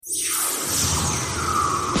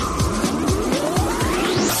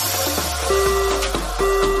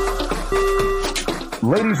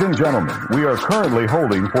Ladies and gentlemen, we are currently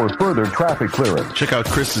holding for further traffic clearance. Check out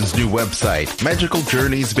Kristen's new website,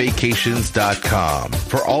 MagicalJourneysVacations.com,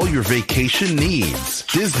 for all your vacation needs.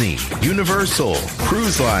 Disney, Universal,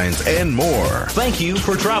 cruise lines, and more. Thank you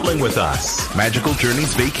for traveling with us.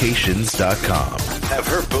 MagicalJourneysVacations.com. Have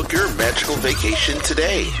her book your magical vacation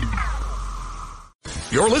today.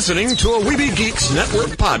 You're listening to a Weeby Geeks Network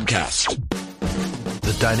podcast.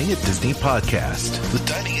 The Dining at Disney podcast. The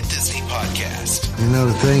Dining at Disney podcast. You know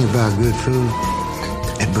the thing about good food?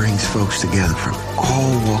 It brings folks together from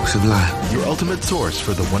all walks of life. Your ultimate source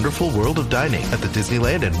for the wonderful world of dining at the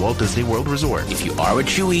Disneyland and Walt Disney World Resort. If you are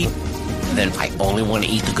what you eat, then I only want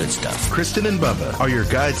to eat the good stuff. Kristen and Bubba are your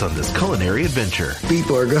guides on this culinary adventure.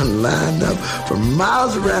 People are going to line up for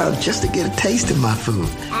miles around just to get a taste of my food.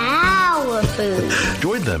 Our food.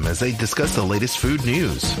 Join them as they discuss the latest food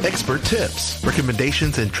news, expert tips,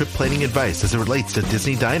 recommendations, and trip planning advice as it relates to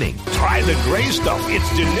Disney dining. Try the gray stuff. It's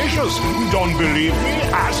delicious. Don't believe me?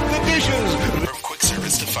 Ask the dishes. From quick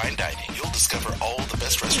service to fine dining, you'll discover all the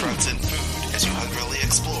best restaurants and food as you hungrily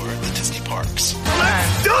explore the Disney parks.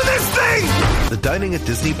 Let's do this thing! The Dining at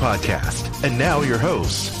Disney podcast. And now your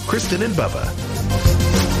hosts, Kristen and Bubba.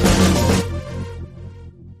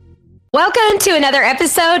 Welcome to another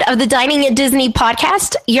episode of the Dining at Disney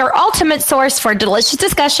podcast, your ultimate source for delicious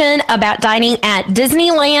discussion about dining at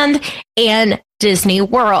Disneyland and Disney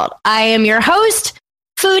World. I am your host,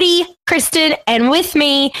 foodie Kristen, and with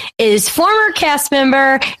me is former cast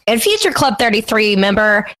member and future Club 33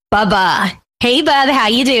 member, Bubba. Hey, Bub, how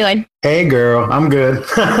you doing? Hey, girl. I'm good.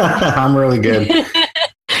 I'm really good.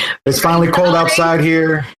 It's finally cold outside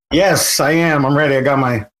here. Yes, I am. I'm ready. I got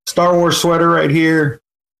my Star Wars sweater right here.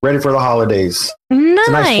 Ready for the holidays. Nice. It's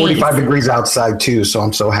a nice 45 degrees outside, too, so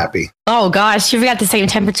I'm so happy. Oh, gosh. You've got the same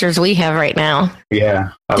temperatures we have right now.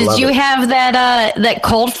 Yeah. Did you have that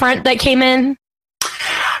cold front that came in?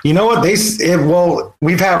 You know what?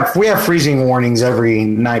 We have freezing warnings every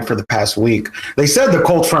night for the past week. They said the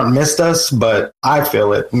cold front missed us, but I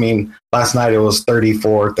feel it. I mean, last night it was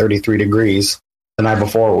 34, 33 degrees. The night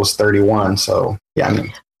before it was 31. So, yeah, I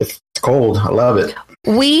mean, it's cold. I love it.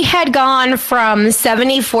 We had gone from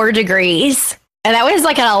 74 degrees, and that was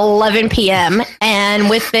like at 11 p.m. And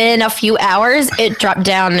within a few hours, it dropped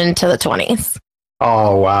down into the 20s.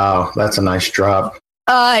 Oh, wow. That's a nice drop.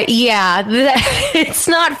 Yeah, it's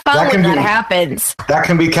not fun when that happens. That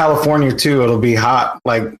can be California, too. It'll be hot,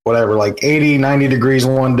 like 80, 90 degrees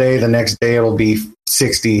one day. The next day, it'll be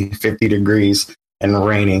 60, 50 degrees and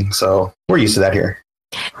raining. So we're used to that here.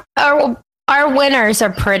 Our winters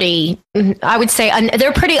are pretty, I would say,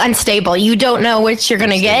 they're pretty unstable. You don't know which you're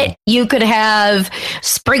going to get. You could have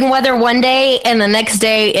spring weather one day, and the next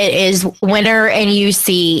day it is winter, and you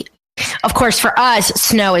see, of course, for us,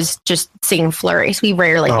 snow is just seeing flurries. We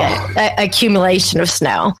rarely get accumulation of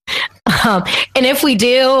snow. And if we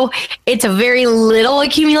do, it's a very little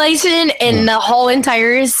accumulation, and the whole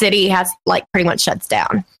entire city has pretty much shuts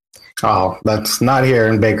down. Oh, that's not here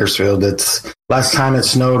in Bakersfield. Last time it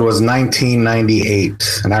snowed was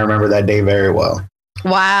 1998, and I remember that day very well.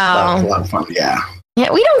 Wow, that was a lot of fun. Yeah,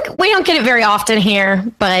 we don't get it very often here,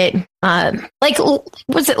 but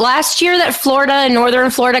was it last year that Florida and northern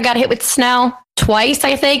Florida got hit with snow twice?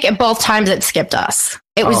 I think, and both times it skipped us.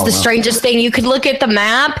 It was the strangest thing. You could look at the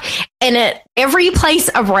map, and at every place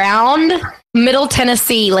around Middle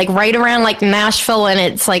Tennessee, right around Nashville and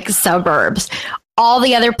its suburbs. All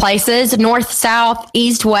the other places, north, south,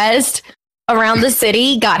 east, west, around the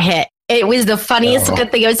city got hit. It was the funniest thing.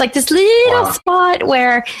 It was this little spot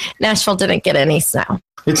where Nashville didn't get any snow.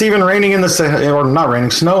 It's even raining in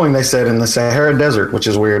snowing, they said, in the Sahara Desert, which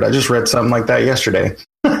is weird. I just read something like that yesterday.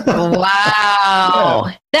 Wow.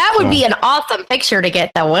 Yeah. That would be an awesome picture to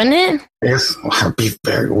get, though, wouldn't it? Yes, it'd be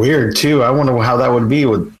very weird, too. I wonder how that would be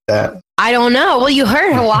with that. I don't know. Well, you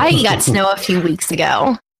heard Hawaii got snow a few weeks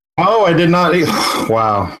ago. Oh, I did not.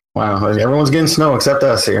 Wow. Everyone's getting snow except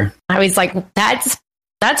us here. I was like, that's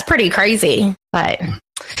pretty crazy. But and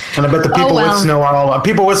I bet the people with snow are all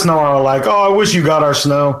like, oh, I wish you got our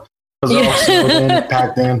snow. Because they're all snowed in,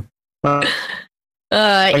 packed in.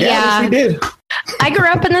 Yeah. We did. I grew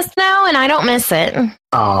up in the snow and I don't miss it.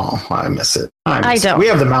 Oh, I miss it. I don't. We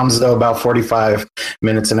have the mountains, though, about 45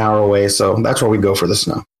 minutes an hour away. So that's where we go for the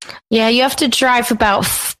snow. Yeah, you have to drive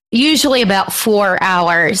usually about 4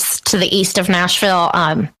 hours to the east of Nashville.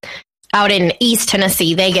 Out in East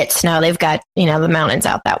Tennessee, they get snow. They've got, the mountains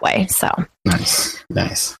out that way. So nice.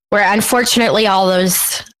 Where unfortunately all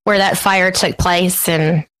those where that fire took place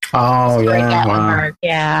and yeah.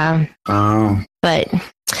 Yeah. Oh. But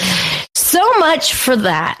so much for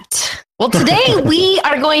that. Well, today we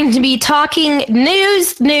are going to be talking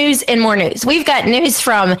news, and more news. We've got news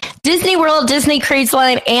from Disney World, Disney Cruise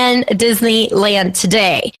Line, and Disneyland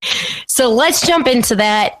today. So let's jump into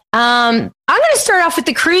that. I'm going to start off with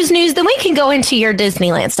the cruise news, then we can go into your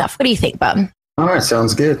Disneyland stuff. What do you think, Bob? All right,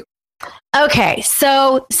 sounds good. Okay,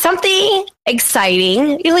 so something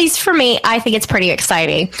exciting, at least for me, I think it's pretty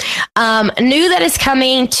exciting. New that is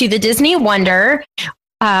coming to the Disney Wonder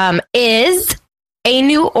is a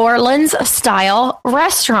New Orleans style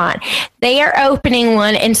restaurant. They are opening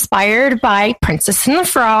one inspired by Princess and the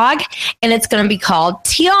Frog, and it's going to be called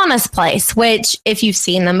Tiana's Place, which if you've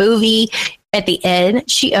seen the movie, at the end,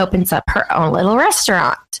 she opens up her own little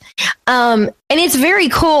restaurant. And it's very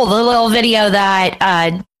cool, the little video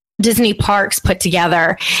that Disney Parks put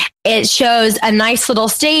together. It shows a nice little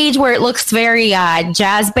stage where it looks very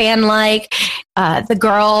jazz band like. The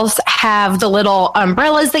girls have the little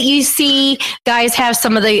umbrellas that you see. Guys have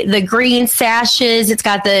some of the green sashes. It's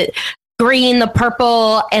got the green, the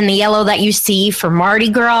purple, and the yellow that you see for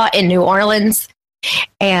Mardi Gras in New Orleans.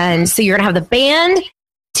 And so you're going to have the band.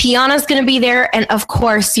 Tiana's going to be there. And of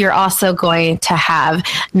course, you're also going to have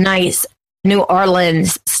nice New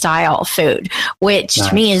Orleans style food, which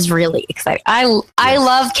to me is really exciting. I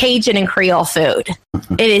love Cajun and Creole food.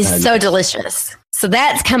 It is so delicious. So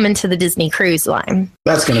that's coming to the Disney Cruise Line.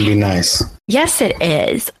 That's going to be nice. Yes, it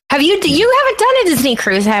is. You haven't done a Disney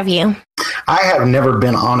cruise, have you? I have never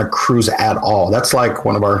been on a cruise at all. That's like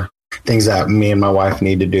one of our things that me and my wife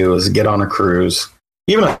need to do is get on a cruise,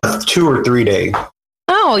 even a 2 or 3 day.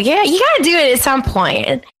 Oh yeah, you got to do it at some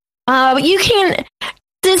point. You can.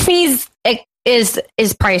 Disney's is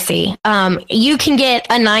pricey. You can get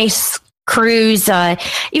a nice cruise,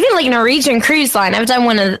 even like Norwegian Cruise Line. I've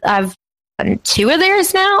done 2 of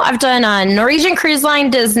theirs now. I've done Norwegian Cruise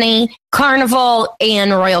Line, Disney, Carnival,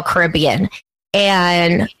 and Royal Caribbean.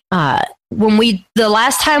 And the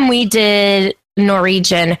last time we did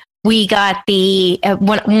Norwegian, we got the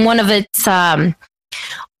one of its.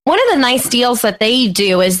 One of the nice deals that they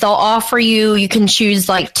do is they'll offer you can choose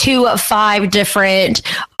like 2 of 5 different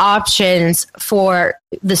options for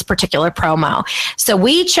this particular promo. So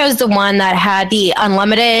we chose the one that had the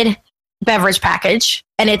unlimited beverage package,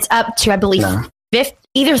 and it's up to, I believe,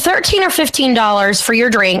 either $13 or $15 for your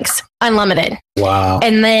drinks, unlimited. Wow.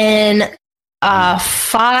 And then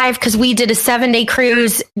 5, because we did a 7-day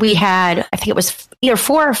cruise. We had, I think it was either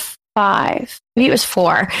 4 or 5. Maybe it was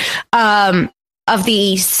 4. Of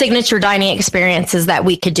the signature dining experiences that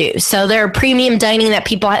we could do. So they're premium dining that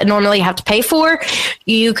people normally have to pay for.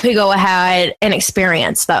 You could go ahead and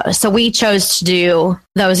experience those. So we chose to do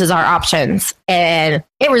those as our options. And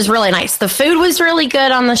it was really nice. The food was really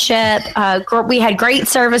good on the ship. We had great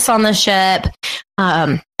service on the ship.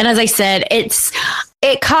 And as I said,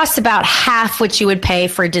 it costs about half what you would pay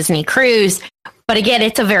for a Disney cruise. But again,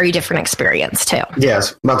 it's a very different experience too.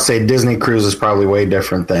 Yes. I'm about to say Disney cruise is probably way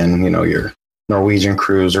different than, your Norwegian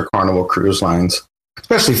cruise or Carnival cruise lines,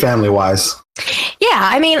 especially family wise. Yeah,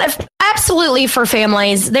 I mean, absolutely for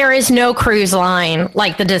families, there is no cruise line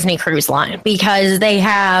like the Disney Cruise Line because they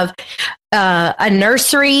have a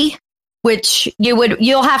nursery, which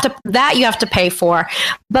you have to pay for.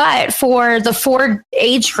 But for the 4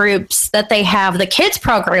 age groups that they have the kids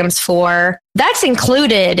programs for, that's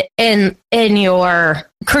included in your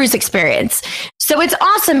cruise experience. So it's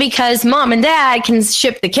awesome because mom and dad can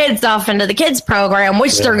ship the kids off into the kids program,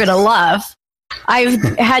 which they're going to love. I've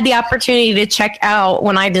had the opportunity to check out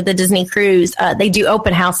when I did the Disney cruise. They do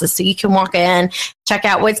open houses, so you can walk in, check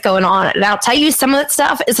out what's going on. And I'll tell you, some of that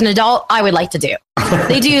stuff as an adult, I would like to do.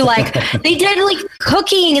 They did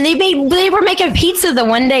cooking, and they were making pizza the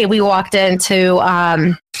one day we walked into.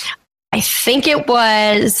 I think it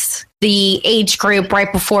was the age group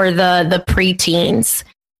right before the preteens.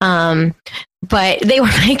 But they were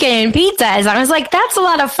making pizzas. I was like, that's a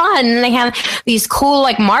lot of fun. And they have these cool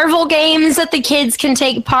like Marvel games that the kids can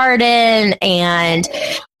take part in. And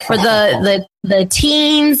for the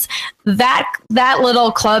teens, that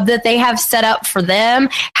little club that they have set up for them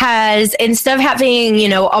has, instead of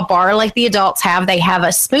having, a bar like the adults have, they have a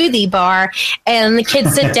smoothie bar, and the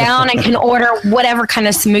kids sit down and can order whatever kind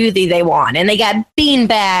of smoothie they want. And they got bean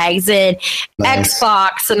bags and nice.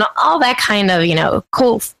 Xbox and all that kind of,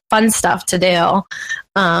 cool, fun stuff to do.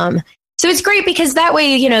 So it's great because that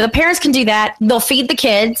way, the parents can do that. They'll feed the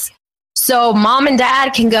kids. So mom and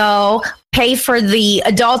dad can go pay for the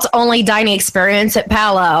adults only dining experience at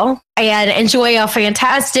Palo and enjoy a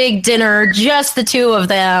fantastic dinner, just the 2 of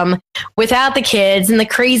them without the kids and the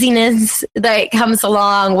craziness that comes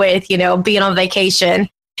along with, being on vacation,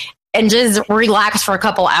 and just relax for a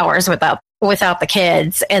couple hours without without the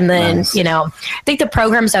kids. And then, Nice. I think the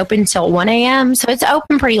program's open till 1 a.m. So it's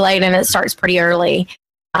open pretty late and it starts pretty early.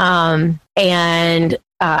 And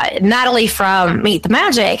Natalie from Meet the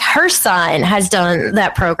Magic, her son has done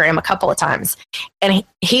that program a couple of times and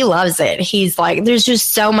he loves it. He's like, there's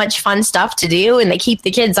just so much fun stuff to do and they keep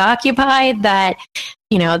the kids occupied that,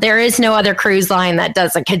 there is no other cruise line that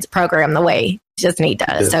does a kids program the way Disney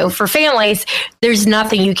does. So for families, there's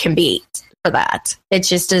nothing you can beat for that. It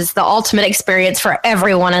just is the ultimate experience for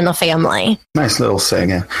everyone in the family. Nice little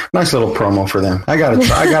segment. Nice little promo for them. I gotta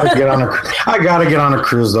get on a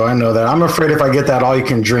cruise though. I know that. I'm afraid if I get that all you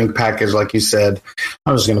can drink package, like you said,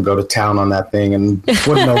 I'm just gonna go to town on that thing and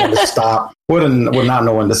wouldn't know when to stop. Would not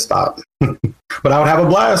know when to stop. But I would have a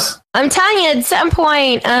blast. I'm telling you, at some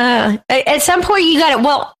point, you got it.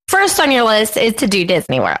 Well, first on your list is to do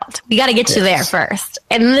Disney World. We got to get you there first,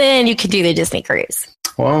 and then you can do the Disney cruise.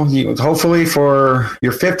 Well, hopefully for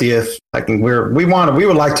your 50th, we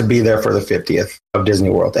would like to be there for the 50th of Disney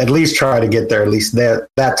World. At least try to get there at least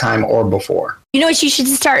that time or before. You know what you should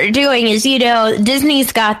start doing is,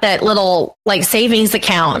 Disney's got that little savings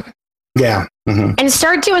account. Yeah. Mm-hmm. And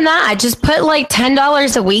start doing that. Just put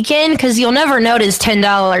 $10 a weekend because you'll never notice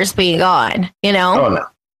 $10 being gone, Oh no.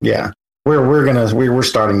 Yeah. We're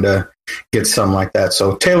starting to get some like that.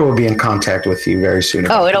 So Taylor will be in contact with you very soon.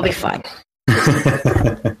 Oh, it'll be fun.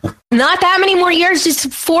 Not that many more years,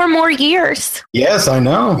 just 4 more years. Yes, I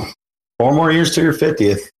know. 4 more years to your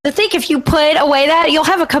 50th. I think if you put away that, you'll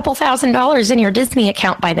have a couple $1,000s in your Disney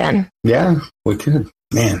account by then. Yeah, we could.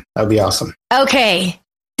 Man, that'd be awesome. Okay,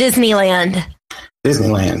 Disneyland.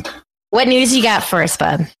 What news you got for us,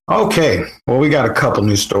 bud? Okay, well, we got a couple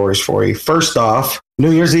news stories for you. First off,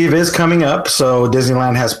 New Year's Eve is coming up, so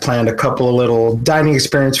Disneyland has planned a couple of little dining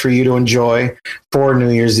experience for you to enjoy for New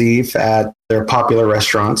Year's Eve at their popular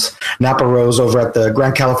restaurants. Napa Rose over at the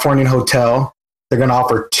Grand Californian Hotel, they're going to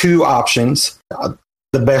offer 2 options.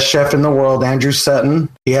 The best chef in the world, Andrew Sutton,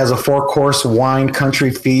 he has a 4-course wine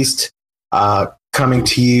country feast coming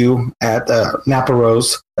to you at Napa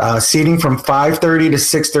Rose, seating from 5:30 to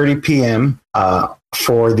 6:30 p.m.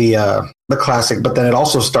 For the classic, but then it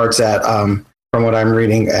also starts at, from what I'm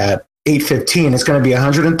reading, at 8:15. It's going to be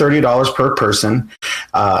 $130 per person.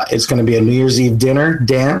 It's going to be a New Year's Eve dinner,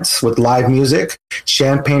 dance with live music,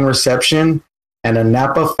 champagne reception, and a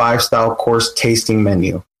Napa 5-style course tasting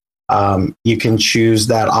menu. You can choose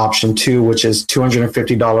that option too, which is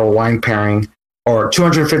 $250 wine pairing, or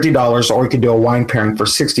 $250, or you could do a wine pairing for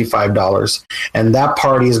 $65. And that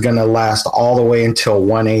party is going to last all the way until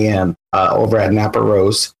 1 a.m. Over at Napa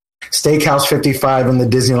Rose. Steakhouse 55 in the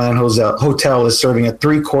Disneyland Hotel is serving a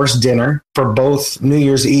 3-course dinner for both New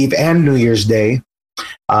Year's Eve and New Year's Day.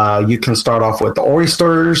 You can start off with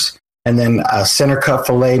oysters, and then a center cut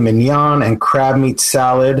filet mignon and crab meat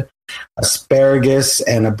salad, asparagus,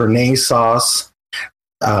 and a béarnaise sauce.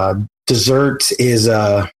 Dessert is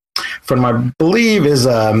I want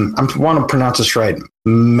to pronounce this right,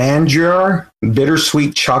 Manjar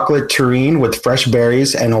bittersweet chocolate terrine with fresh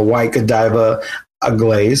berries and a white Godiva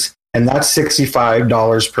glaze, and that's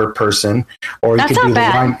 $65 per person. Or you could do the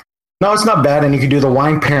wine. No, it's not bad, and you could do the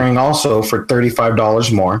wine pairing also for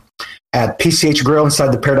 $35 more. At PCH Grill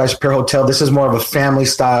inside the Paradise Pier Hotel, this is more of a family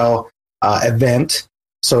style event,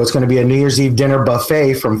 so it's going to be a New Year's Eve dinner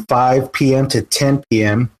buffet from 5 p.m. to 10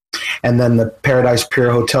 p.m. And then the Paradise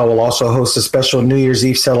Pier Hotel will also host a special New Year's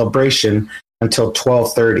Eve celebration until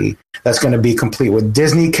 12:30. That's going to be complete with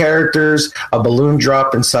Disney characters, a balloon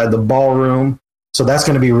drop inside the ballroom. So that's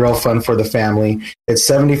going to be real fun for the family. It's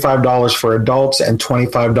 $75 for adults and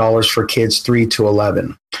 $25 for kids 3 to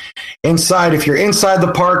 11. Inside, if you're inside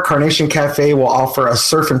the park, Carnation Cafe will offer a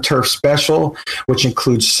surf and turf special, which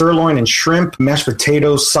includes sirloin and shrimp, mashed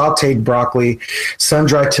potatoes, sauteed broccoli,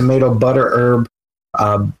 sun-dried tomato butter herb,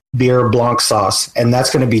 beer blanc sauce, and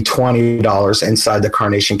that's going to be $20 inside the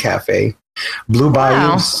Carnation Cafe. Blue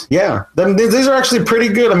Bayous, yeah, these are actually pretty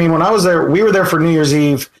good. I mean, when I was there, we were there for New Year's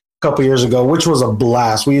Eve a couple years ago, which was a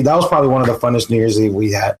blast. That was probably one of the funnest New Year's Eve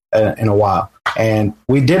we had in a while. And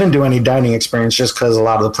we didn't do any dining experience just because a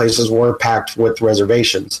lot of the places were packed with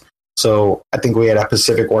reservations. So I think we had a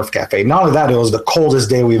Pacific Wharf Cafe. Not only that, it was the coldest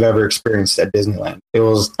day we've ever experienced at Disneyland. It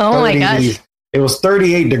was my gosh. It was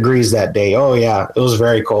 38 degrees that day. Oh, yeah. It was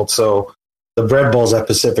very cold. So the bread bowls at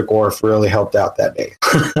Pacific Wharf really helped out that day.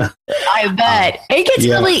 I bet. It gets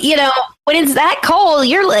really, when it's that cold,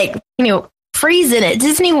 you're like, freezing at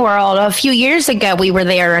Disney World. A few years ago, we were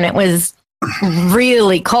there and it was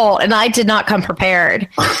really cold and I did not come prepared.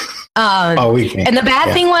 We can't. And the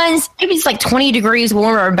bad thing was, maybe it's like 20 degrees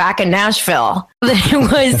warmer back in Nashville than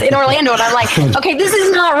it was in Orlando. And I'm like, okay, this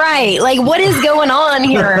is not right. Like, what is going on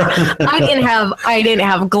here? I didn't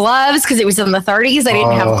have gloves because it was in the 30s. I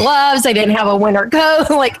didn't have gloves. I didn't have a winter coat.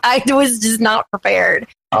 Like, I was just not prepared.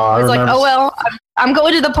 I was like, oh, well, I'm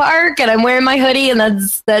going to the park and I'm wearing my hoodie and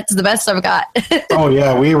that's the best I've got. Oh,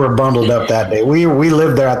 yeah. We were bundled up that day. We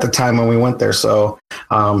lived there at the time when we went there. So,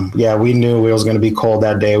 we knew it was going to be cold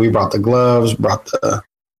that day. We brought the gloves, brought the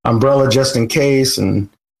umbrella just in case. And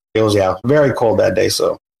it was, very cold that day.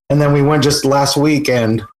 So, and then we went just last week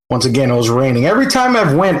and once again, it was raining. Every time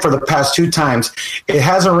I've went for the past 2 times, it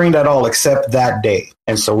hasn't rained at all except that day.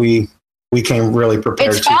 And so we came really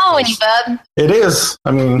prepared. It's following you, bub. It is.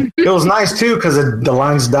 I mean, it was nice too because the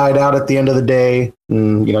lines died out at the end of the day,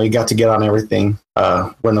 and you got to get on everything.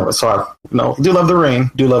 When it was so, do love the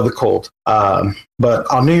rain, do love the cold. But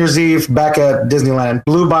on New Year's Eve, back at Disneyland,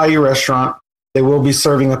 Blue Bayou Restaurant, they will be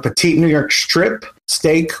serving a petite New York strip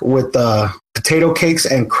steak with potato cakes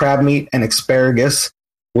and crab meat and asparagus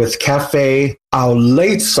with cafe au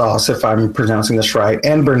lait sauce, if I'm pronouncing this right,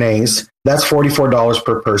 and béarnaise. That's $44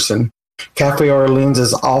 per person. Cafe Orleans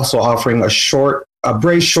is also offering a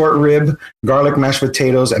braised short rib, garlic mashed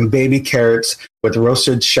potatoes, and baby carrots with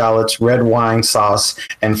roasted shallots, red wine sauce,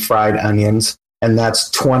 and fried onions, and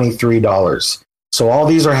that's $23. So all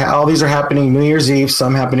these are happening New Year's Eve,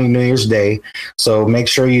 some happening New Year's Day. So make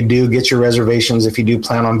sure you do get your reservations if you do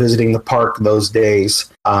plan on visiting the park those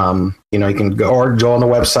days. You can go on the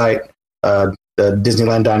website. The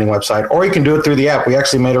Disneyland Dining website, or you can do it through the app. We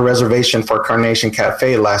actually made a reservation for Carnation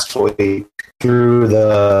Cafe last week through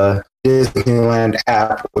the Disneyland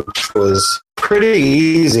app, which was pretty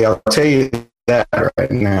easy. I'll tell you that right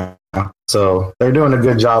now. So they're doing a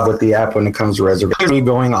good job with the app when it comes to reservations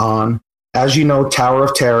going on. As you know, Tower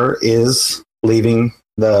of Terror is leaving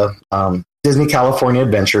the Disney California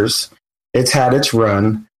Adventures. It's had its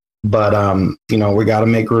run. But, we got to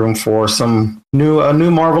make room for a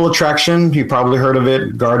new Marvel attraction. You probably heard of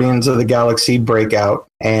it, Guardians of the Galaxy Breakout.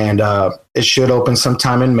 And it should open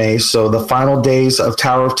sometime in May. So the final days of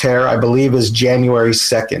Tower of Terror, I believe, is January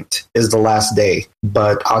 2nd is the last day.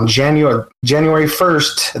 But on January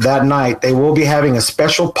 1st, that night, they will be having a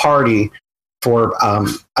special party for a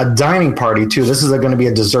dining party, too. This is going to be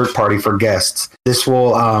a dessert party for guests. This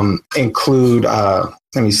will include, let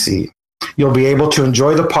me see. You'll be able to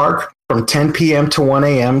enjoy the park from 10 p.m. to 1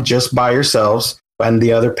 a.m. just by yourselves and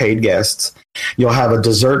the other paid guests. You'll have a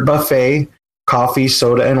dessert buffet, coffee,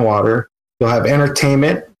 soda, and water. You'll have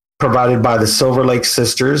entertainment provided by the Silver Lake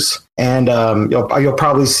Sisters. And you'll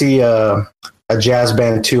probably see a jazz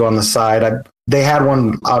band, too, on the side. They had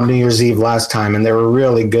one on New Year's Eve last time, and they were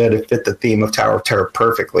really good. It fit the theme of Tower of Terror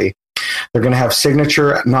perfectly. They're going to have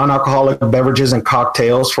signature non-alcoholic beverages and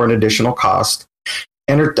cocktails for an additional cost.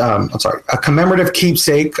 A commemorative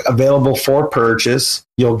keepsake available for purchase.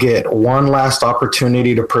 You'll get one last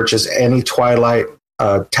opportunity to purchase any Twilight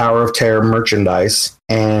Tower of Terror merchandise.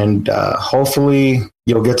 And hopefully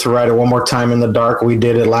you'll get to ride it one more time in the dark. We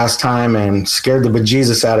did it last time and scared the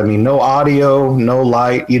bejesus out of me. No audio, no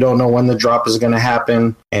light. You don't know when the drop is going to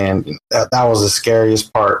happen. And that was the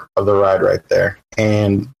scariest part of the ride right there.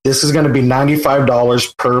 And this is going to be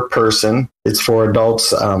 $95 per person. It's for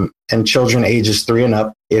adults and children ages 3 and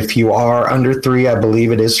up. If you are under 3, I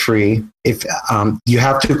believe it is free. If you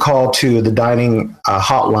have to call to the dining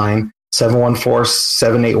hotline,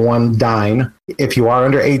 714-781-DINE. If you are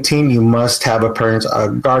under 18, you must have a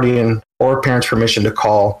guardian or parent's permission to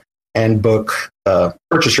call and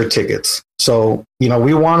purchase your tickets. So,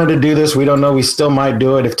 we wanted to do this. We don't know. We still might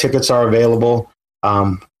do it if tickets are available.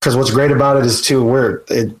 Because what's great about it is, too,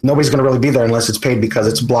 nobody's going to really be there unless it's paid because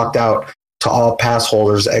it's blocked out to all pass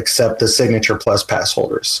holders except the Signature Plus pass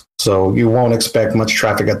holders. So you won't expect much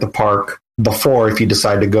traffic at the park if you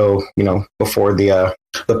decide to go, before the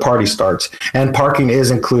party starts. And parking is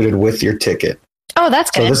included with your ticket. Oh, that's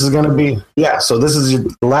good. So this is going to be, so this is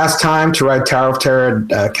the last time to ride Tower of Terror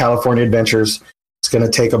California Adventures. It's going to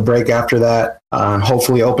take a break after that.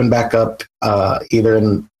 Hopefully open back up either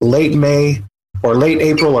in late May or late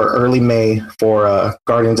April or early May for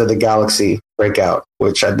Guardians of the Galaxy Breakout,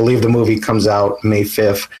 which I believe the movie comes out May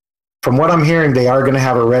 5th. From what I'm hearing, they are going to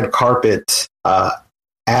have a red carpet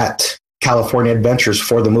at California Adventures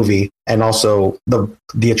for the movie, and also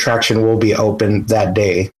the attraction will be open that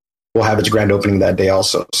day. We'll have its grand opening that day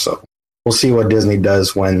also. So we'll see what Disney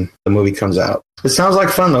does when the movie comes out. It sounds like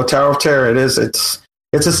fun though. Tower of Terror. It is. It's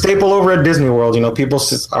a staple over at Disney World. People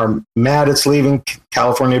are mad it's leaving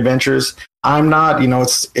California Adventures. I'm not.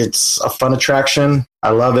 It's a fun attraction.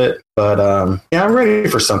 I love it. But I'm ready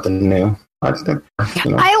for something new. I think,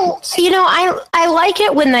 I like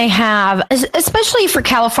it when they have, especially for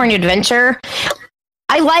California Adventure.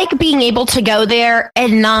 I like being able to go there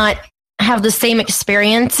and not have the same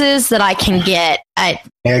experiences that I can get at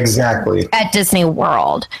Disney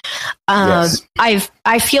World. Yes.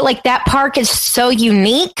 I feel like that park is so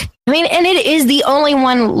unique. I mean, and it is the only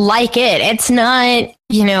one like it. It's not,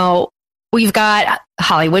 we've got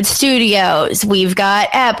Hollywood Studios, we've got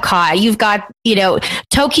Epcot, you've got,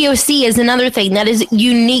 Tokyo Sea is another thing that is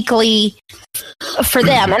uniquely for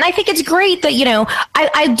them. And I think it's great that,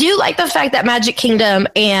 I do like the fact that Magic Kingdom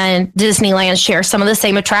and Disneyland share some of the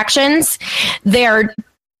same attractions. They're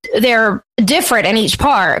different in each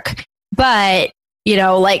park, but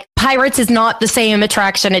like Pirates is not the same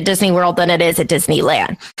attraction at Disney World than it is at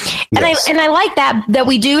Disneyland. Yes. And I like that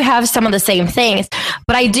we do have some of the same things,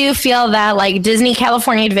 but I do feel that like Disney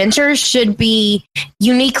California Adventure should be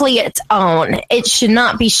uniquely its own. It should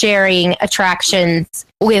not be sharing attractions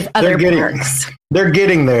with other parks. They're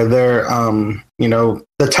getting there. They're,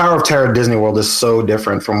 the Tower of Terror at Disney World is so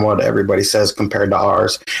different from what everybody says compared to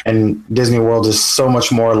ours. And Disney World is so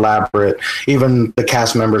much more elaborate. Even the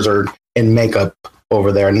cast members are in makeup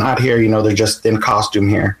over there. Not here, they're just in costume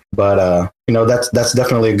here. But, that's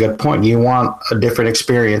definitely a good point. You want a different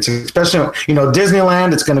experience, especially,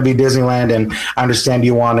 Disneyland, it's going to be Disneyland. And I understand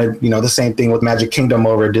you wanted, the same thing with Magic Kingdom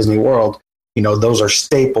over at Disney World. Those are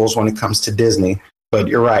staples when it comes to Disney. But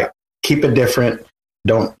you're right. Keep it different.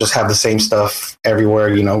 Don't just have the same stuff everywhere.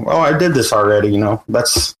 I did this already.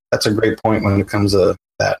 That's a great point when it comes to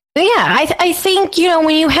that. Yeah, I think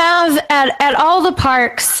when you have at all the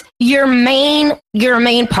parks, your main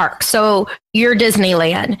park. So your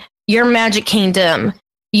Disneyland, your Magic Kingdom,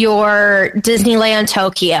 your Disneyland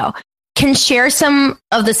Tokyo can share some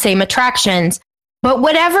of the same attractions. But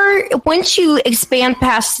once you expand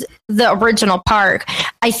past the original park,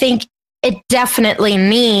 I think it definitely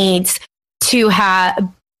needs to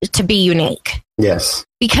be unique. Yes.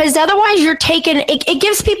 Because otherwise it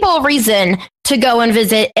gives people a reason to go and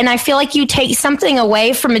visit. And I feel like you take something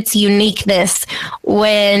away from its uniqueness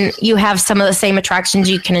when you have some of the same attractions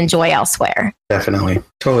you can enjoy elsewhere. Definitely.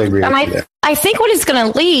 Totally agree with you. I think what it's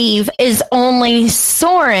going to leave is only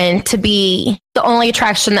Soarin' to be the only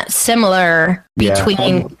attraction that's similar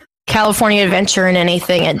between California Adventure and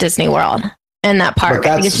anything at Disney World. In that park,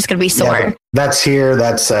 I think it's just going to be Soarin'. Yeah, that's here.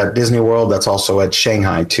 That's at Disney World. That's also at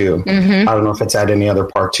Shanghai too. Mm-hmm. I don't know if it's at any other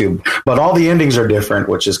park too, but all the endings are different,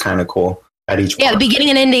 which is kind of cool at each park. The beginning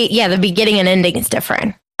and ending. Yeah, the beginning and ending is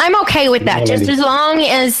different. I'm okay with that, just as long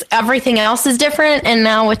as everything else is different. And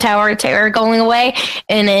now with Tower of Terror going away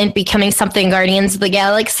and it becoming something Guardians of the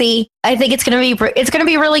Galaxy, I think it's going to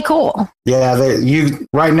be really cool. Yeah,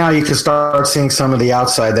 right now you can start seeing some of the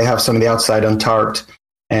outside. They have some of the outside untarped.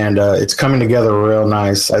 And it's coming together real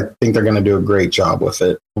nice. I think they're going to do a great job with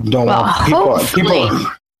it.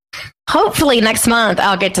 Hopefully next month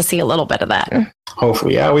I'll get to see a little bit of that.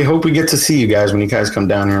 Hopefully, yeah. We hope we get to see you guys when you guys come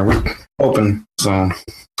down here. We're open, so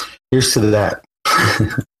here's to that.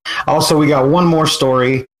 Also, we got one more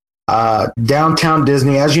story. Downtown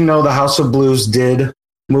Disney. As you know, the House of Blues did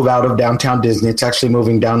move out of Downtown Disney. It's actually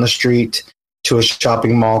moving down the street to a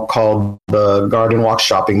shopping mall called the Garden Walk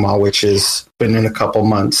Shopping Mall, which has been in a couple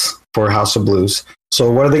months for House of Blues.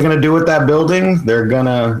 So what are they going to do with that building?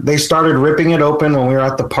 They started ripping it open when we were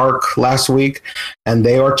at the park last week, and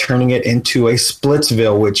they are turning it into a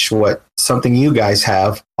Splitsville, which something you guys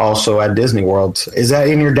have also at Disney World. Is that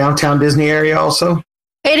in your downtown Disney area also?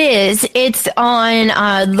 It is. It's on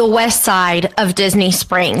the west side of Disney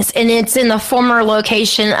Springs, and it's in the former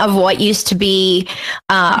location of what used to be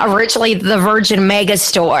originally the Virgin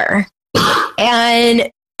Megastore. And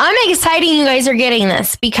I'm excited you guys are getting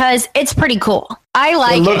this because it's pretty cool. I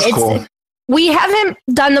like it. It's cool. We haven't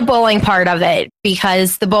done the bowling part of it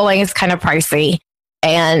because the bowling is kind of pricey,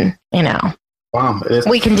 and wow,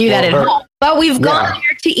 we can do that at home. But we've gone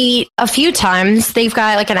there to eat a few times. They've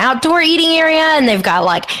got like an outdoor eating area, and they've got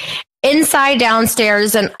like inside,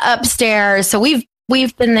 downstairs, and upstairs. So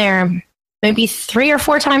we've been there maybe 3 or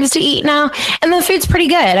 4 times to eat now, and the food's pretty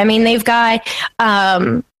good. I mean, they've got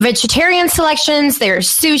vegetarian selections. There's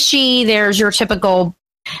sushi. There's your typical,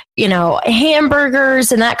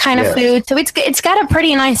 hamburgers and that kind of food. So it's got a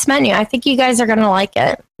pretty nice menu. I think you guys are going to like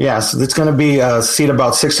it. Yeah, so it's going to be seat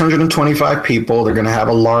about 625 people. They're going to have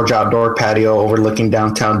a large outdoor patio overlooking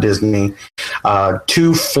downtown Disney,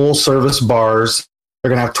 2 full-service bars. They're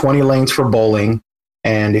going to have 20 lanes for bowling.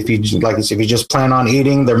 And if you just plan on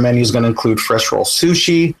eating, their menu is going to include fresh roll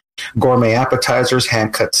sushi, gourmet appetizers,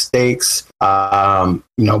 hand-cut steaks,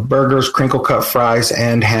 burgers, crinkle-cut fries,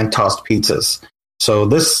 and hand-tossed pizzas. So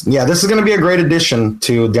this is going to be a great addition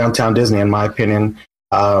to Downtown Disney, in my opinion.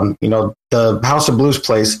 The House of Blues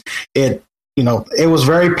place, it was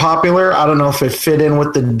very popular. I don't know if it fit in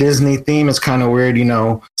with the Disney theme. It's kind of weird,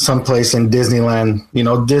 someplace in Disneyland,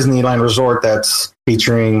 Disneyland Resort that's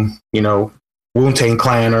featuring, Wu-Tang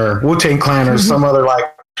Clan or some other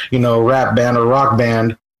rap band or rock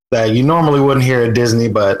band that you normally wouldn't hear at Disney.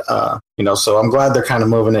 But, so I'm glad they're kind of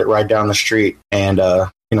moving it right down the street and,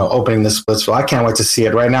 opening this Splitsville. I can't wait to see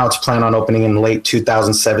it. Right now, it's planned on opening in late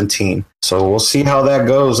 2017. So we'll see how that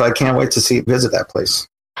goes. I can't wait to visit that place.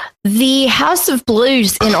 The House of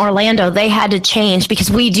Blues in Orlando, they had to change because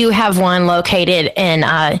we do have one located in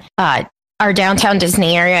our downtown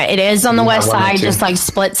Disney area. It is on the west side, just like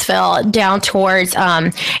Splitsville, down towards,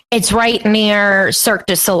 it's right near Cirque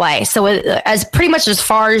du Soleil. So as pretty much as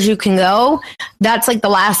far as you can go, that's like the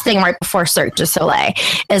last thing right before Cirque du Soleil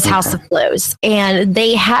is House of Blues. And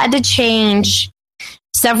they had to change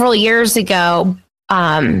several years ago,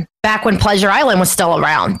 back when Pleasure Island was still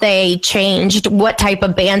around. They changed what type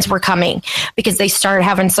of bands were coming because they started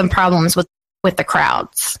having some problems with the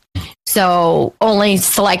crowds. So only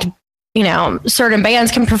select certain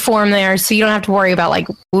bands can perform there, so you don't have to worry about like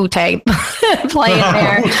Wu-Tang playing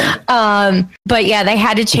there. But yeah, they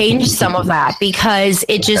had to change some of that because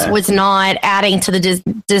it just was not adding to the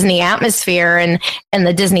Disney atmosphere and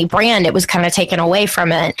the Disney brand. It was kind of taken away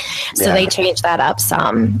from it. So they changed that up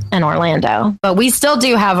some in Orlando. But we still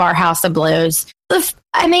do have our House of Blues. The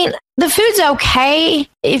food's okay.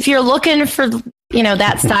 If you're looking for,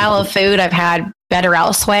 that style of food, I've had better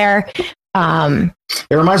elsewhere.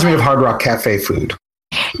 It reminds me of Hard Rock Cafe food.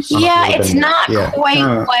 Yeah, it's not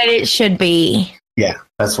quite what it should be. Yeah,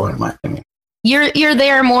 that's what it might be. You're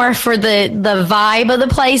there more for the vibe of the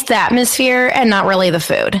place, the atmosphere, and not really the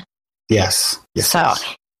food. Yes. So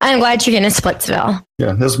I'm glad you're getting Splitsville.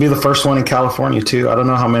 Yeah, this will be the first one in California too. I don't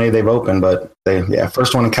know how many they've opened, but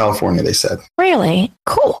first one in California, they said. Really?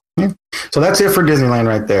 Cool. Yeah. So that's it for Disneyland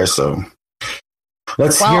right there. So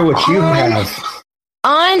let's hear what you have.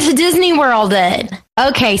 On to Disney World then.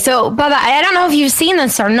 Okay, so Bubba, I don't know if you've seen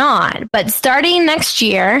this or not, but starting next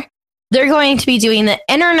year, they're going to be doing the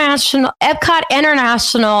Epcot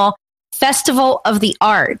International Festival of the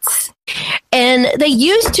Arts. And they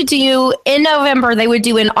used to do, in November, they would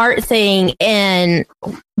do an art thing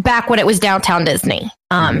back when it was Downtown Disney.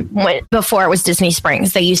 Before it was Disney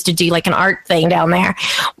Springs, they used to do like an art thing down there.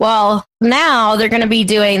 Well, now they're going to be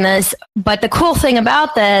doing this. But the cool thing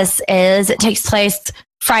about this is it takes place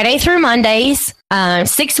Friday through Mondays,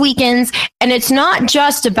 6 weekends. And it's not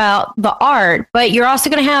just about the art, but you're also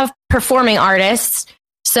going to have performing artists.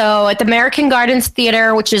 So at the American Gardens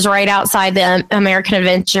Theater, which is right outside the American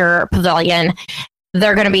Adventure Pavilion,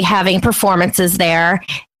 they're going to be having performances there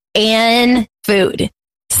and food.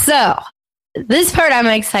 So this part I'm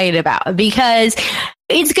excited about because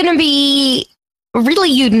it's going to be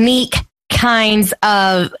really unique kinds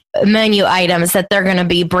of menu items that they're going to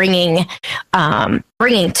be bringing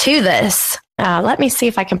to this. Let me see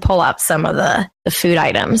if I can pull up some of the food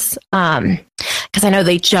items because I know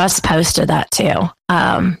they just posted that too.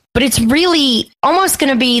 But it's really almost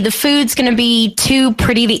going to be, the food's going to be too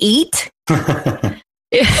pretty to eat.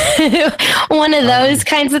 One of those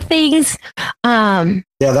kinds of things.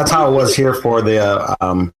 Yeah, that's how it was here for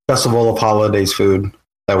the Festival of Holidays food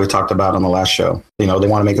that we talked about on the last show. They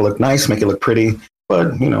want to make it look nice, make it look pretty,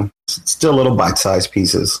 but it's still little bite-sized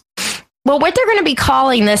pieces. Well, what they're going to be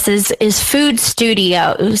calling this is Food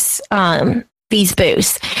Studios, these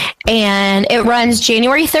booths. And it runs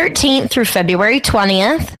January 13th through February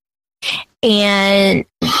 20th. And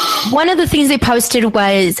one of the things they posted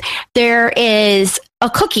was there is a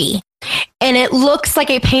cookie. And it looks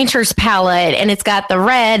like a painter's palette. And it's got the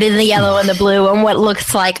red and the yellow and the blue and what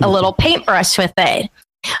looks like a little paintbrush with it.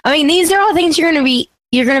 I mean, these are all things you're going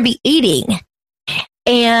to be eating.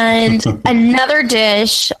 And another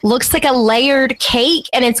dish looks like a layered cake,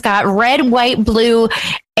 and it's got red, white, blue,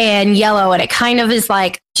 and yellow, and it kind of is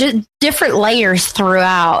like just different layers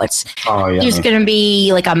throughout. Oh, yeah. There's going to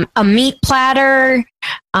be like a meat platter,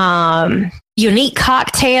 unique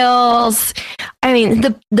cocktails. I mean,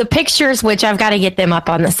 the pictures, which I've got to get them up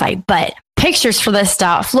on the site, but pictures for this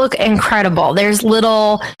stuff look incredible. There's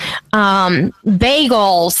little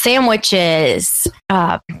bagels, sandwiches,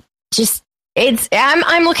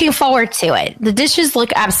 I'm looking forward to it. The dishes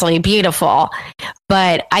look absolutely beautiful,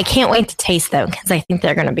 but I can't wait to taste them because I think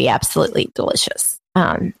they're going to be absolutely delicious.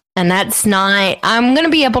 And that's not, I'm going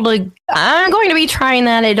to be trying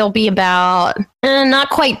that. It'll be about not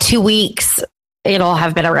quite 2 weeks. It'll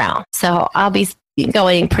have been around. So I'll be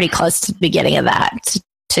going pretty close to the beginning of that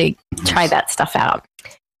to try that stuff out.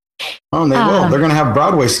 Oh, they will. They're going to have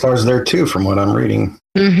Broadway stars there too, from what I'm reading.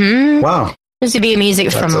 Mm-hmm. Wow. There's going to be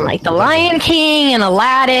music from like The Lion King and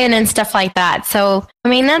Aladdin and stuff like that. So, I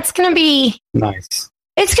mean, that's going to be nice.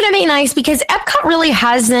 It's going to be nice because Epcot really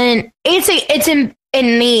hasn't. It's in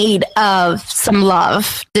need of some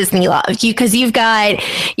love, Disney love, because you've got,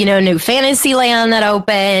 new Fantasyland that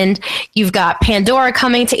opened. You've got Pandora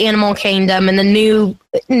coming to Animal Kingdom, and the new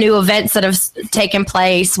events that have taken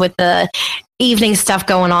place with the evening stuff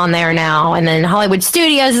going on there now. And then Hollywood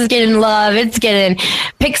Studios is getting love. It's getting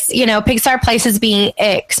Pixar Place is being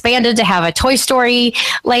expanded to have a Toy Story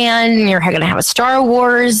land. You're going to have a Star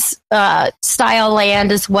Wars style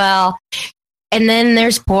land as well. And then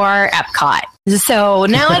there's poor Epcot. So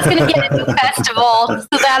now it's going to get a new festival.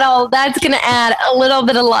 So that's going to add a little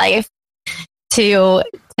bit of life to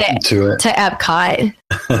Epcot.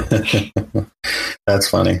 That's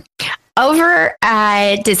funny. Over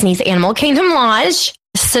at Disney's Animal Kingdom Lodge,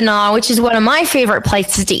 Sanaa, which is one of my favorite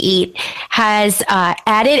places to eat, has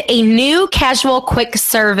added a new casual quick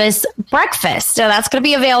service breakfast. So that's going to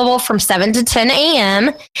be available from 7 to 10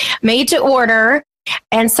 a.m., made to order.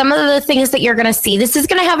 And some of the things that you're going to see, this is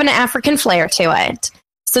going to have an African flair to it.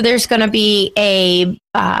 So there's going to be a,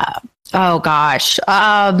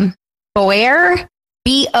 Boere,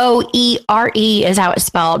 Boere is how it's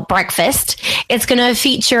spelled, breakfast. It's going to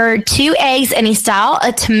feature 2 eggs, any style,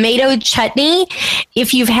 a tomato chutney.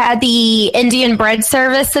 If you've had the Indian bread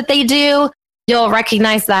service that they do, you'll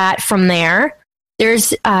recognize that from there.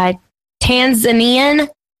 There's Tanzanian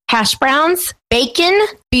hash browns, bacon,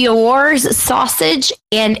 Beore's sausage,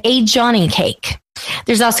 and a Johnny cake.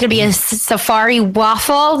 There's also going to be a safari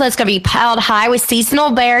waffle that's going to be piled high with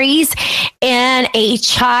seasonal berries and a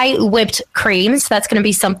chai whipped cream. So that's going to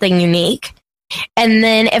be something unique. And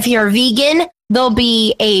then if you're vegan, there'll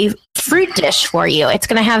be a fruit dish for you. It's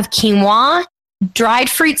going to have quinoa, dried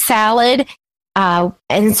fruit salad.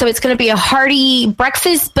 And so it's going to be a hearty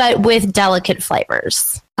breakfast, but with delicate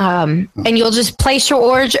flavors. And you'll just place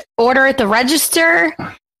your order at the register,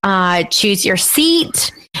 choose your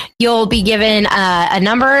seat. You'll be given a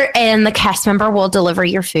number, and the cast member will deliver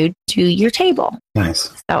your food to your table. Nice.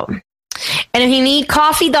 So, and if you need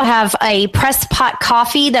coffee, they'll have a press pot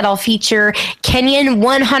coffee that'll feature Kenyan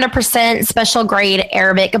 100% special grade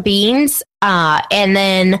Arabic beans. And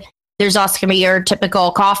then there's also going to be your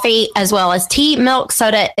typical coffee, as well as tea, milk,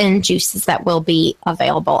 soda, and juices that will be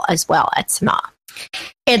available as well at Sanaa.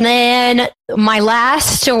 And then my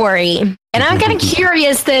last story, and I'm kind of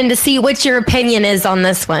curious then to see what your opinion is on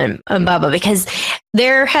this one, Bubba, because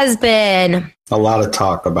there has been a lot of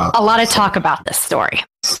talk about this story.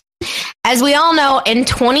 As we all know, in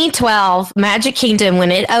 2012, Magic Kingdom,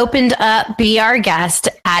 when it opened up, Be Our Guest,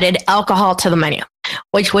 added alcohol to the menu,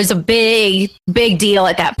 which was a big, big deal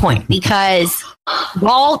at that point because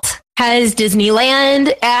Walt has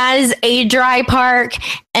Disneyland as a dry park,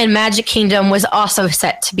 and Magic Kingdom was also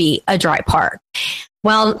set to be a dry park.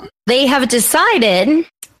 Well, they have decided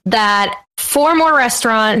that 4 more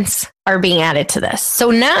restaurants are being added to this. So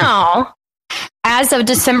now, as of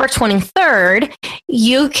December 23rd,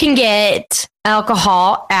 you can get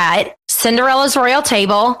alcohol at Cinderella's Royal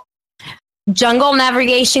Table, Jungle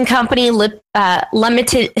Navigation Company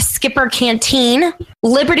Limited Skipper Canteen,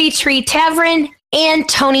 Liberty Tree Tavern, and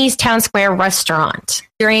Tony's Town Square Restaurant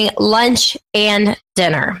during lunch and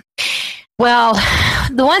dinner. Well,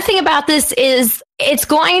 the one thing about this is it's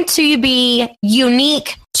going to be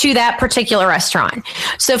unique to that particular restaurant.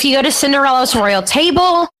 So if you go to Cinderella's Royal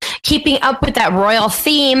Table, keeping up with that royal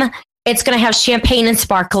theme, it's going to have champagne and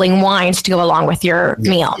sparkling wines to go along with your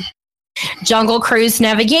meal. Jungle Cruise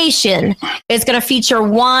Navigation is going to feature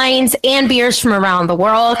wines and beers from around the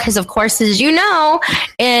world because, of course, as you know,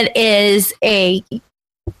 it is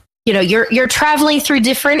you're traveling through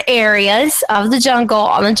different areas of the jungle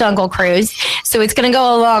on the Jungle Cruise, so it's going to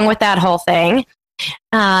go along with that whole thing.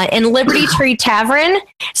 In Liberty Tree Tavern,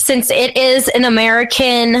 since it is an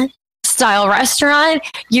American style restaurant,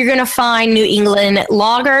 you're going to find New England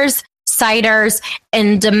lagers, ciders,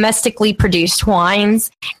 and domestically produced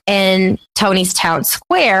wines. And Tony's Town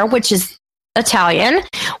Square, which is Italian,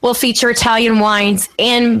 will feature Italian wines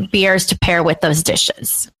and beers to pair with those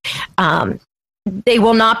dishes. They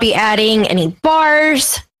will not be adding any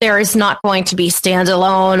bars. There is not going to be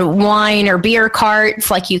standalone wine or beer carts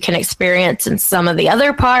like you can experience in some of the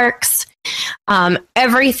other parks.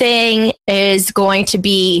 Everything is going to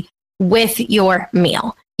be with your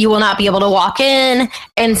meal. You will not be able to walk in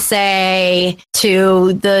and say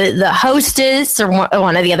to the hostess or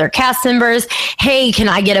one of the other cast members, hey, can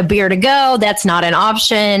I get a beer to go? That's not an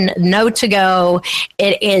option. No to go.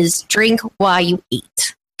 It is drink while you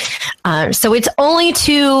eat. So it's only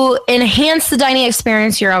to enhance the dining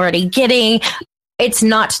experience you're already getting. It's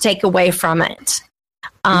not to take away from it.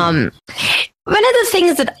 One of the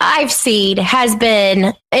things that I've seen has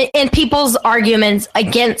been, and people's arguments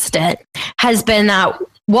against it, has been that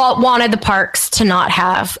Walt wanted the parks to not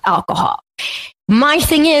have alcohol. My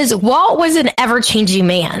thing is, Walt was an ever-changing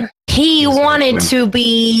man. He wanted to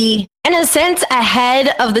be, in a sense,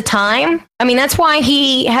 ahead of the time. I mean, that's why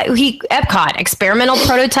he Epcot, experimental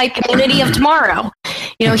prototype community of tomorrow.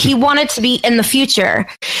 You know, he wanted to be in the future.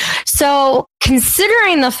 So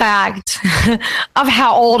considering the fact of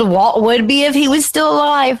how old Walt would be if he was still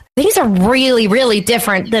alive, things are really, really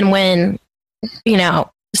different than when,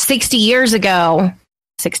 60 years ago,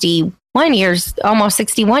 61 years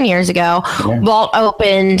ago, Walt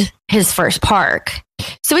opened his first park.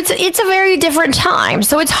 So it's a very different time.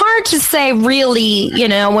 So it's hard to say really,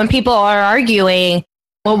 when people are arguing,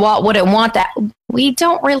 well, Walt wouldn't want that. We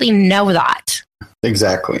don't really know that.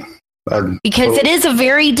 Exactly. Because it is a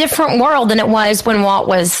very different world than it was when Walt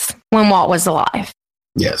was alive.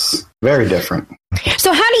 Yes, very different.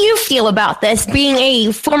 So how do you feel about this, being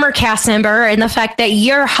a former cast member, and the fact that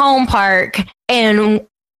your home park and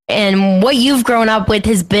what you've grown up with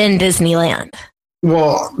has been Disneyland?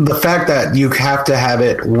 Well, the fact that you have to have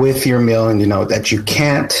it with your meal, and that you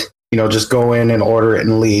can't, just go in and order it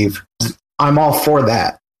and leave. I'm all for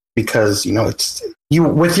that, because it's you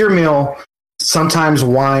with your meal. Sometimes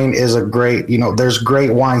wine is a great, there's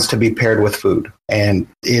great wines to be paired with food. And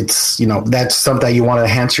it's, that's something that you want to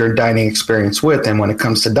enhance your dining experience with. And when it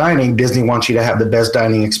comes to dining, Disney wants you to have the best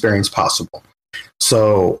dining experience possible.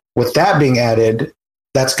 So with that being added,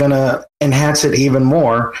 that's going to enhance it even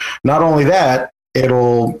more. Not only that,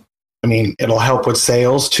 it'll help with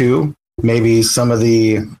sales too. Maybe some of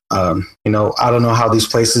the, I don't know how these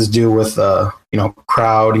places do with,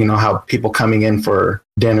 crowd, how people coming in for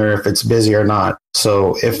dinner, if it's busy or not.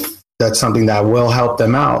 So if that's something that will help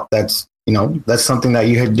them out, that's something that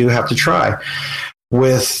you do have to try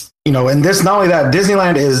with, and this, not only that,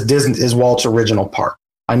 Disneyland is Walt's original park.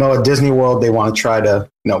 I know at Disney World, they want to try to,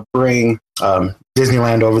 bring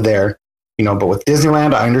Disneyland over there, but with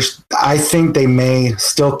Disneyland, I think they may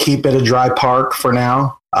still keep it a dry park for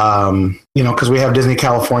now. Because we have Disney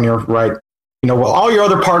California, right? All your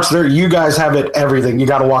other parks there, you guys have it, everything. You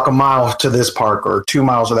got to walk a mile to this park or 2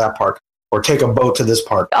 miles to that park, or take a boat to this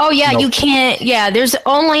park. Oh yeah, you can't. Yeah, the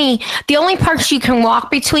only parks you can walk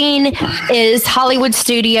between is Hollywood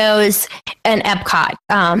Studios and Epcot.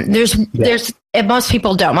 Most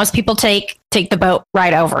people don't. Most people take the boat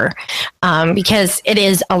right over, because it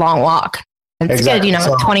is a long walk. It's good,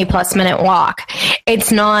 a 20 plus minute walk.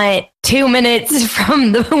 It's not 2 minutes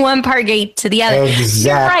from the one park gate to the other.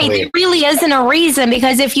 Exactly. You're right. There really isn't a reason,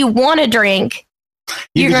 because if you want to drink,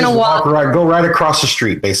 you're going to walk. Go right across the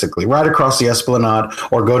street, basically, right across the Esplanade,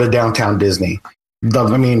 or go to downtown Disney.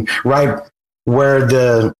 Right where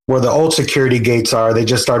the old security gates are. They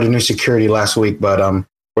just started new security last week, but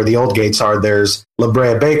where the old gates are, there's La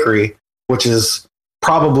Brea Bakery, which is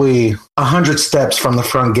probably 100 steps from the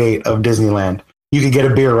front gate of Disneyland. You could get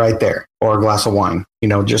a beer right there, or a glass of wine,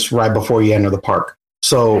 just right before you enter the park.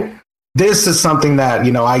 So this is something that,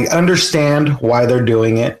 I understand why they're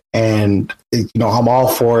doing it, and, I'm all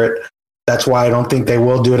for it. That's why I don't think they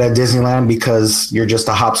will do it at Disneyland, because you're just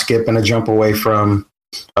a hop, skip, and a jump away from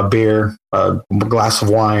a beer, a glass of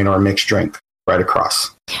wine, or a mixed drink right across.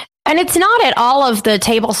 And it's not at all of the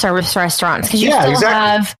table service restaurants, because you still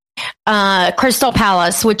have Crystal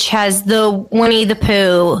Palace, which has the Winnie the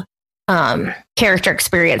Pooh character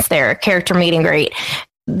experience there, character meet and greet.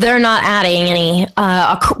 They're not adding any.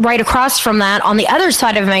 Right across from that, on the other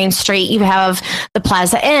side of Main Street, you have the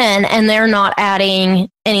Plaza Inn, and they're not adding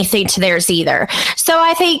anything to theirs either. So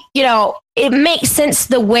I think, it makes sense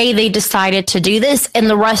the way they decided to do this, and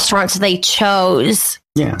the restaurants they chose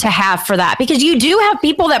to have for that. Because you do have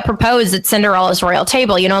people that propose at Cinderella's Royal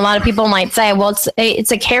Table. A lot of people might say, well,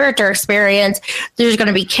 it's a character experience. There's going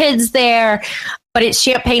to be kids there, but it's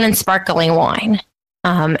champagne and sparkling wine.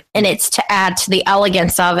 And it's to add to the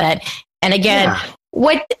elegance of it. And again,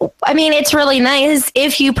 it's really nice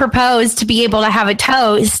if you propose to be able to have a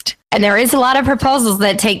toast. And there is a lot of proposals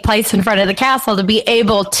that take place in front of the castle to be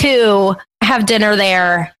able to have dinner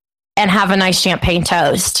there and have a nice champagne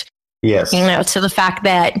toast. Yes. To the fact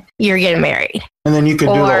that you're getting married. And then you could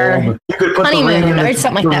you could put honeymoon, the ring in or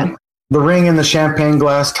something like that. The ring in the champagne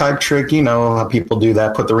glass type trick, how people do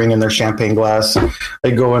that, put the ring in their champagne glass.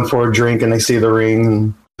 They go in for a drink and they see the ring.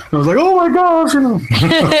 And I was like, oh my gosh, so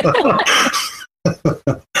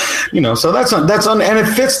and it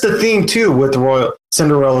fits the theme too with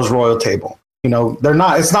Cinderella's Royal Table. you know, they're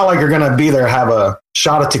not. It's not like you're going to be there, have a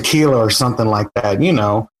shot of tequila or something like that. You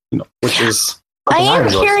know, which is. I am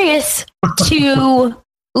curious to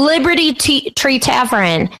Liberty Tree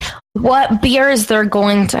Tavern what beers they're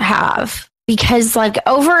going to have, because like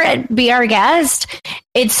over at Be Our Guest,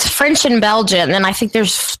 it's French and Belgian, and I think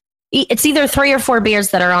it's either 3 or 4 beers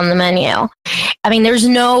that are on the menu. I mean, there's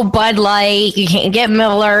no Bud Light, you can't get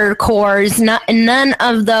Miller, Coors, none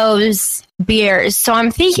of those beers. So I'm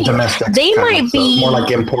thinking they might be more like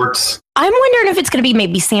imports. I'm wondering if it's going to be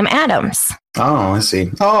maybe Sam Adams. Oh, I see.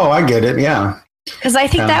 Oh, I get it. Yeah. Because I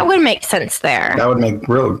think that would make sense there. That would make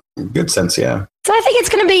real good sense, yeah. So I think it's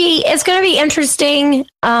going to be interesting.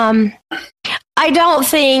 I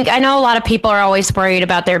know a lot of people are always worried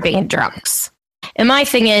about there being drunks. And my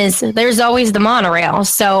thing is, there's always the monorail.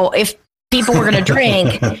 So if people were going to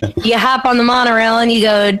drink, you hop on the monorail and you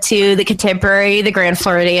go to the Contemporary, the Grand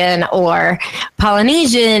Floridian, or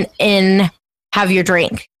Polynesian and have your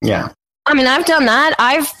drink. Yeah. I mean, I've done that.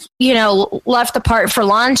 I've, left the park for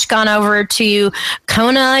lunch, gone over to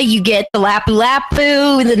Kona. You get the Lapu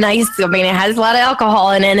Lapu, it has a lot of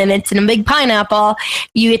alcohol in it, and it's in a big pineapple.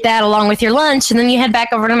 You get that along with your lunch, and then you head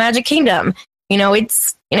back over to Magic Kingdom.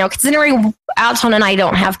 Considering Alton and I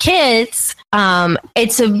don't have kids,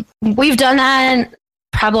 we've done that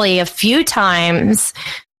probably a few times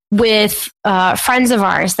with friends of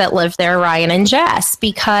ours that live there, Ryan and Jess,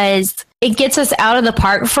 because it gets us out of the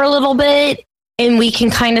park for a little bit and we can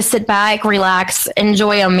kind of sit back, relax,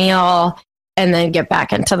 enjoy a meal, and then get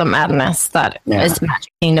back into the madness that is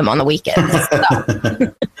Magic Kingdom on the weekends.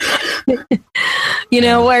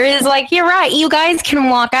 Whereas you're right, you guys can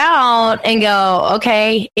walk out and go,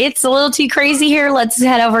 okay, it's a little too crazy here. Let's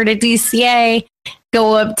head over to DCA,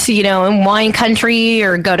 go up to, in Wine Country,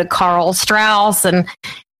 or go to Karl Strauss and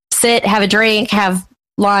sit, have a drink, have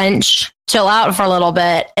lunch, chill out for a little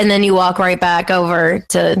bit, and then you walk right back over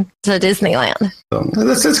to Disneyland. So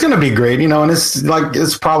it's going to be great, and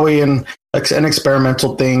it's probably an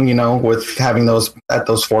experimental thing, with having those at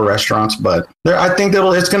those 4 restaurants. But I think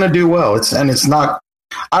it's going to do well. It's not.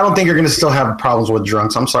 I don't think you're going to still have problems with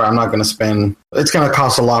drunks. I'm sorry, I'm not going to spend. It's going to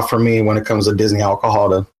cost a lot for me when it comes to Disney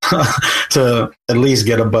alcohol to at least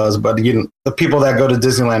get a buzz. But the people that go to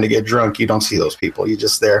Disneyland to get drunk, you don't see those people. You're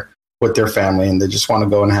just there with their family, and they just want to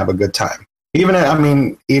go and have a good time. Even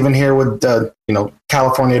here with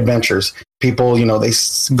California Adventures, people, they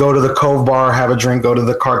go to the Cove Bar, have a drink, go to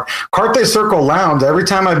the Carthay Circle Lounge. Every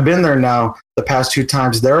time I've been there now, the past 2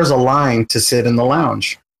 times, there is a line to sit in the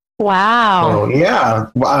lounge. Wow. So, yeah,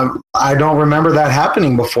 I don't remember that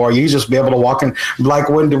happening before. You just be able to walk in, like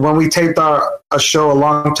when we taped a show a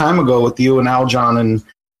long time ago with you and Aljon and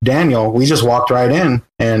Daniel, we just walked right in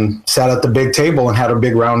and sat at the big table and had a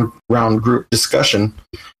big round group discussion.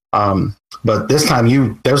 But this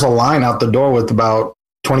time there's a line out the door with about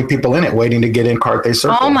 20 people in it waiting to get in Carthay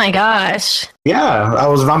Circle. Oh my gosh. Yeah.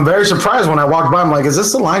 I'm very surprised when I walked by. I'm like, is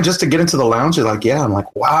this the line just to get into the lounge? They're like, yeah. I'm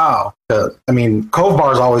like, wow. Cove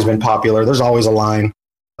Bar's always been popular. There's always a line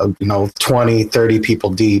of, 20, 30 people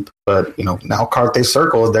deep, but now Carthay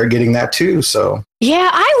Circle, they're getting that too. So yeah,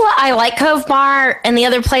 I like Cove Bar, and the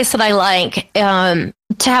other place that I like to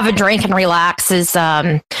have a drink and relax is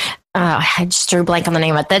I just drew a blank on the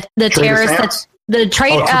name of it. The terrace. That's the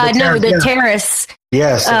terrace.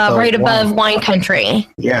 Yes, right above Wine Country.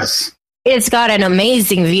 Yes, it's got an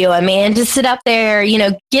amazing view. I mean, to sit up there,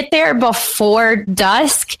 get there before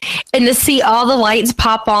dusk and to see all the lights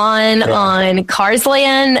pop on Cars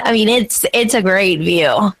Land. I mean, it's a great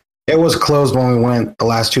view. It was closed when we went the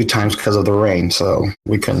last 2 times because of the rain, so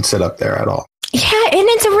we couldn't sit up there at all. Yeah, and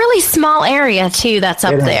it's a really small area, too, that's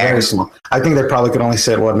up there. Very small. I think they probably could only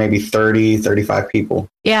sit, maybe 30, 35 people.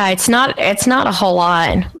 Yeah, it's not a whole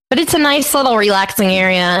lot, but it's a nice little relaxing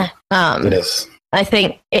area. It is. I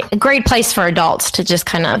think a great place for adults to just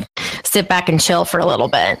kind of sit back and chill for a little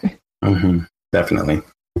bit. Mm-hmm. Definitely.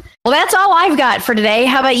 Well, that's all I've got for today.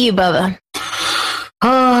 How about you, Bubba?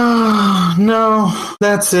 No,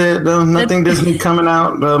 that's it. Nothing Disney coming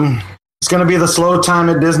out. It's going to be the slow time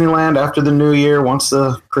at Disneyland after the new year. Once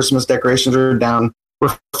the Christmas decorations are down,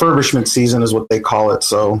 refurbishment season is what they call it.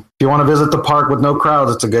 So if you want to visit the park with no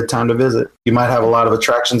crowds, it's a good time to visit. You might have a lot of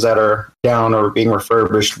attractions that are down or being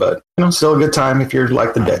refurbished, but still a good time if you're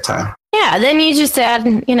like the dead time. Yeah, then you just add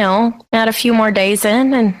a few more days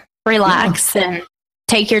in and relax and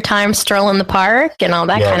take your time strolling the park and all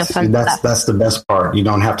that kind of fun stuff. That's the best part. You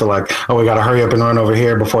don't have to we got to hurry up and run over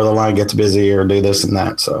here before the line gets busy or do this and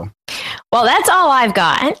that. So, well, that's all I've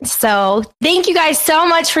got. So thank you guys so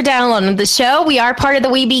much for downloading the show. We are part of the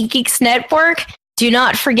We Be Geeks Network. Do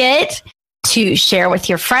not forget to share with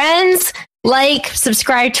your friends, like,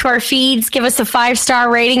 subscribe to our feeds, give us a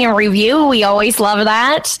 5-star rating and review. We always love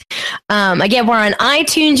that. Again, we're on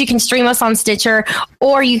iTunes. You can stream us on Stitcher,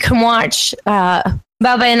 or you can watch Bubba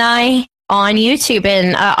and I on YouTube.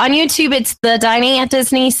 And on YouTube, it's the Dining at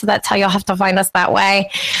Disney, so that's how you'll have to find us that way.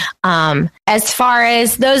 As far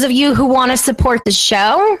as those of you who want to support the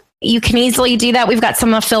show, you can easily do that. We've got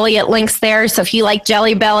some affiliate links there. So if you like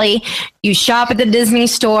Jelly Belly, you shop at the Disney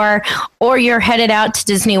store, or you're headed out to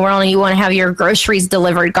Disney World and you want to have your groceries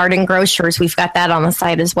delivered, Garden Grocers, we've got that on the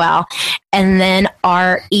site as well. And then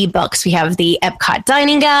our ebooks. We have the Epcot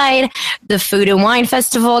Dining Guide, the Food and Wine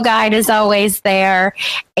Festival Guide is always there,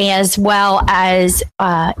 as well as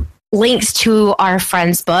links to our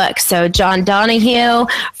friends' books. So John Donahue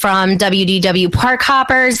from WDW Park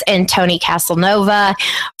Hoppers and Tony Casanova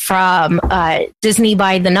from Disney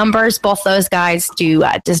by the Numbers. Both those guys do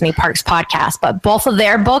Disney Parks podcast, but both of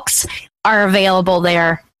their books are available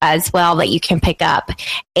there as well that you can pick up.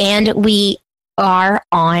 And we are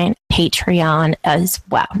on Patreon as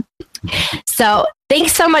well. So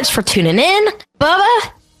thanks so much for tuning in.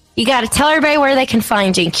 Bubba, you got to tell everybody where they can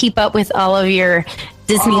find you and keep up with all of your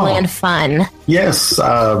Disneyland fun. Yes,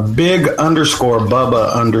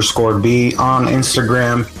 big_Bubba_B on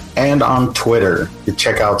Instagram and on Twitter. You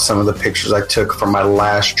check out some of the pictures I took from my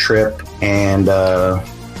last trip and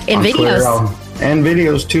videos. Twitter, and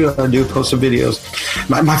videos too. I do post some videos.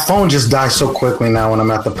 My phone just dies so quickly now when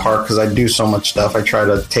I'm at the park because I do so much stuff. I try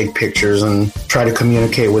to take pictures and try to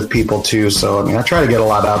communicate with people too. So I mean, I try to get a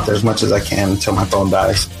lot out there as much as I can until my phone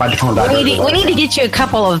dies. My phone dies. We need to get you a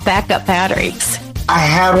couple of backup batteries. I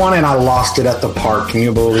had one and I lost it at the park. Can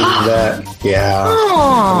you believe that? Yeah.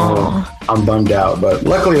 Oh. I'm bummed out, but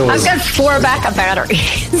luckily it was. I've got 4 backup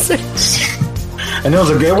batteries. And it was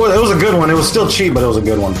a good one. It was still cheap, but it was a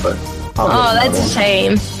good one. But that's a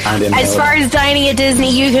shame. As far as Dining at Disney,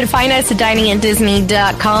 you can find us at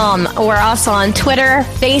diningatdisney.com. We're also on Twitter,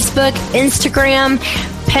 Facebook, Instagram,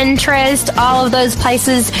 Pinterest, all of those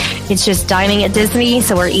places. It's just Dining at Disney,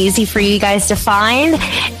 so we're easy for you guys to find.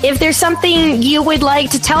 If there's something you would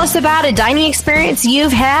like to tell us about, a dining experience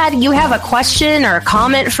you've had, you have a question or a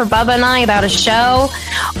comment for Bubba and I about a show,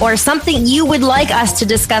 or something you would like us to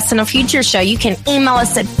discuss in a future show, you can email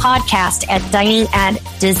us at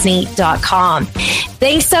podcast@diningatdisney.com.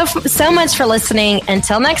 Thanks so much for listening.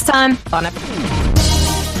 Until next time.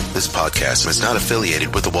 This podcast is not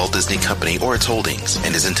affiliated with the Walt Disney Company or its holdings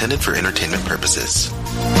and is intended for entertainment purposes.